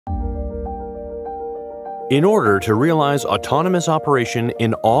In order to realize autonomous operation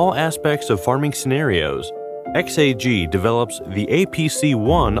in all aspects of farming scenarios, XAG develops the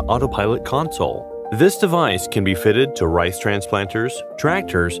APC1 AutoPilot console. This device can be fitted to rice transplanters,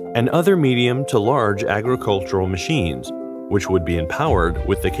 tractors, and other medium to large agricultural machines, which would be empowered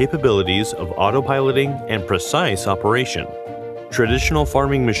with the capabilities of autopiloting and precise operation. Traditional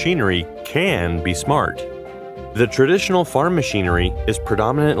farming machinery can be smart. The traditional farm machinery is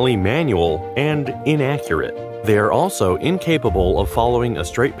predominantly manual and inaccurate. They are also incapable of following a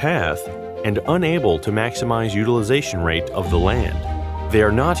straight path and unable to maximize utilization rate of the land. They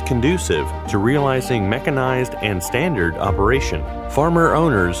are not conducive to realizing mechanized and standard operation. Farmer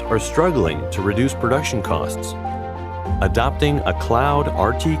owners are struggling to reduce production costs. Adopting a cloud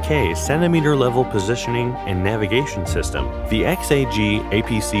RTK centimeter-level positioning and navigation system, the XAG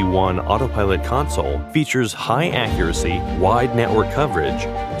APC1 AutoPilot console features high accuracy, wide network coverage,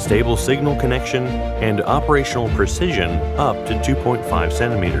 stable signal connection, and operational precision up to 2.5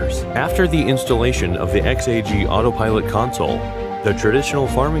 centimeters. After the installation of the XAG AutoPilot console, the traditional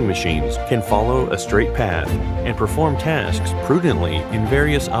farming machines can follow a straight path and perform tasks prudently in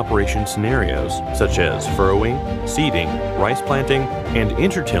various operation scenarios, such as furrowing, seeding, rice planting, and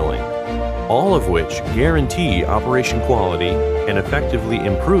intertilling, all of which guarantee operation quality and effectively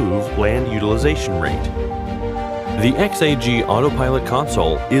improve land utilization rate. The XAG AutoPilot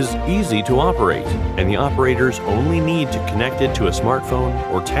console is easy to operate, and the operators only need to connect it to a smartphone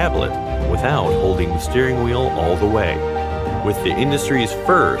or tablet without holding the steering wheel all the way. With the industry's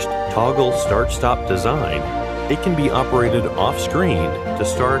first toggle start-stop design, it can be operated off-screen to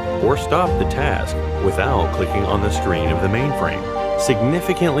start or stop the task without clicking on the screen of the mainframe,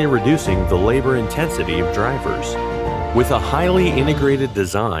 significantly reducing the labor intensity of drivers. With a highly integrated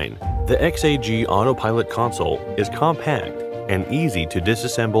design, the XAG AutoPilot console is compact and easy to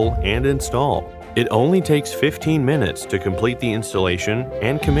disassemble and install. It only takes 15 minutes to complete the installation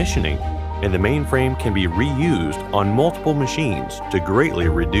and commissioning, and the mainframe can be reused on multiple machines to greatly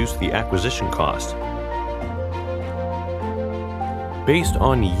reduce the acquisition cost. Based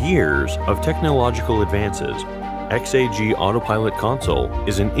on years of technological advances, XAG AutoPilot console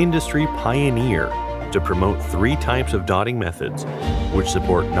is an industry pioneer to promote 3 types of dotting methods, which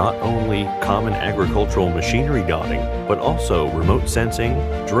support not only common agricultural machinery dotting, but also remote sensing,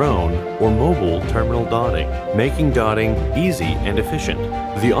 drone, or mobile terminal dotting, making dotting easy and efficient.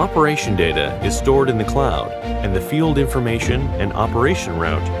 The operation data is stored in the cloud, and the field information and operation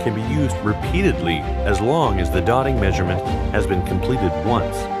route can be used repeatedly as long as the dotting measurement has been completed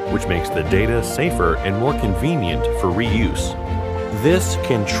once, which makes the data safer and more convenient for reuse. This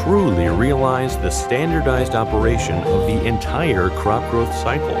can truly realize the standardized operation of the entire crop growth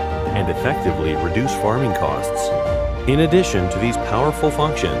cycle and effectively reduce farming costs. In addition to these powerful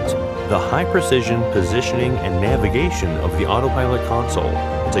functions, the high-precision positioning and navigation of the AutoPilot console,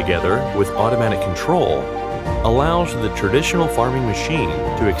 together with automatic control, allows the traditional farming machine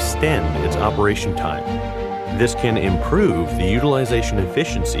to extend its operation time. This can improve the utilization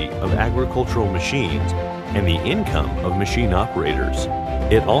efficiency of agricultural machines and the income of machine operators.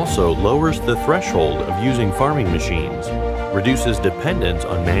 It also lowers the threshold of using farming machines, reduces dependence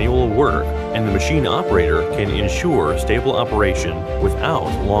on manual work, and the machine operator can ensure stable operation without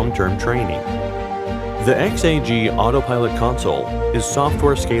long-term training. The XAG AutoPilot console is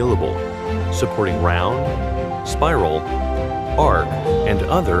software scalable, supporting round, spiral, arc, and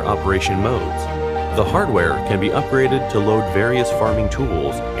other operation modes. The hardware can be upgraded to load various farming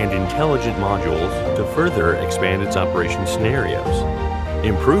tools and intelligent modules to further expand its operation scenarios,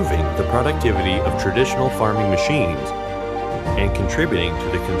 improving the productivity of traditional farming machines and contributing to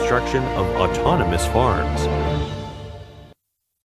the construction of autonomous farms.